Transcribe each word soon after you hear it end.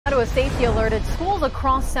To a safety alert at schools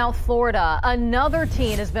across South Florida. Another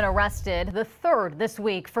teen has been arrested, the third this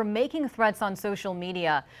week, for making threats on social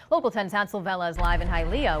media. Local 10's Hansel Vela is live in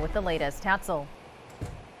Hialeah with the latest. Hansel.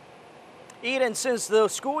 Eden, since the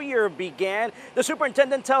school year began, the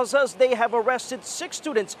superintendent tells us they have arrested 6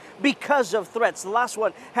 students because of threats. The last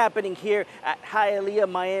one happening here at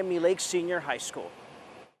Hialeah-Miami Lake Senior High School.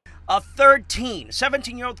 A third teen,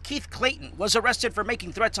 17-year-old Keith Clayton, was arrested for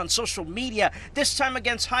making threats on social media, this time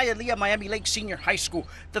against Hialeah-Miami Lake Senior High School.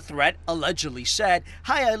 The threat allegedly said,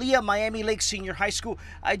 "Hialeah-Miami Lake Senior High School,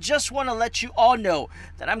 I just want to let you all know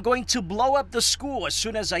that I'm going to blow up the school as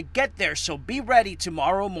soon as I get there, so be ready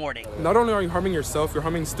tomorrow morning." Not only are you harming yourself, you're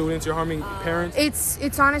harming students, you're harming parents.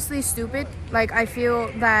 It's honestly stupid. Like, I feel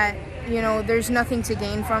that, there's nothing to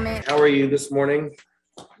gain from it. How are you this morning?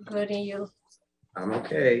 Good, and you? I'm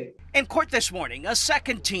okay. In court this morning, a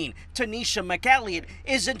second teen, Tanisha McElliott,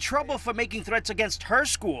 is in trouble for making threats against her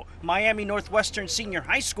school, Miami Northwestern Senior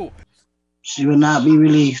High School. She will not be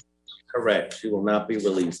released. Correct. She will not be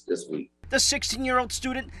released this week. The 16-year-old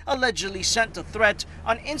student allegedly sent a threat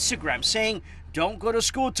on Instagram saying, "Don't go to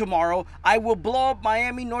school tomorrow. I will blow up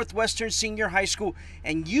Miami Northwestern Senior High School,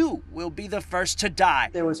 and you will be the first to die."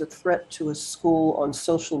 There was a threat to a school on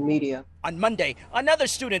social media. On Monday, another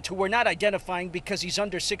student who we're not identifying because he's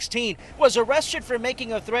under 16 was arrested for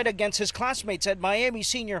making a threat against his classmates at Miami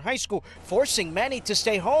Senior High School, forcing many to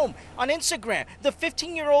stay home. On Instagram, the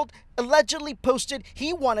 15-year-old allegedly posted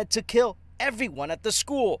he wanted to kill everyone at the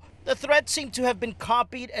school. The threat seemed to have been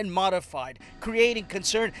copied and modified, creating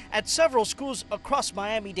concern at several schools across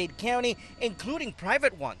Miami-Dade County, including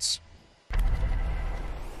private ones.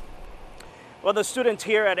 Well, the student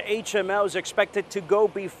here at HML is expected to go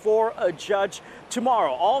before a judge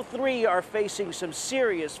tomorrow. All 3 are facing some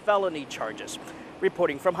serious felony charges.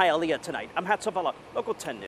 Reporting from Hialeah tonight, I'm Hansel Vela, Local 10 News.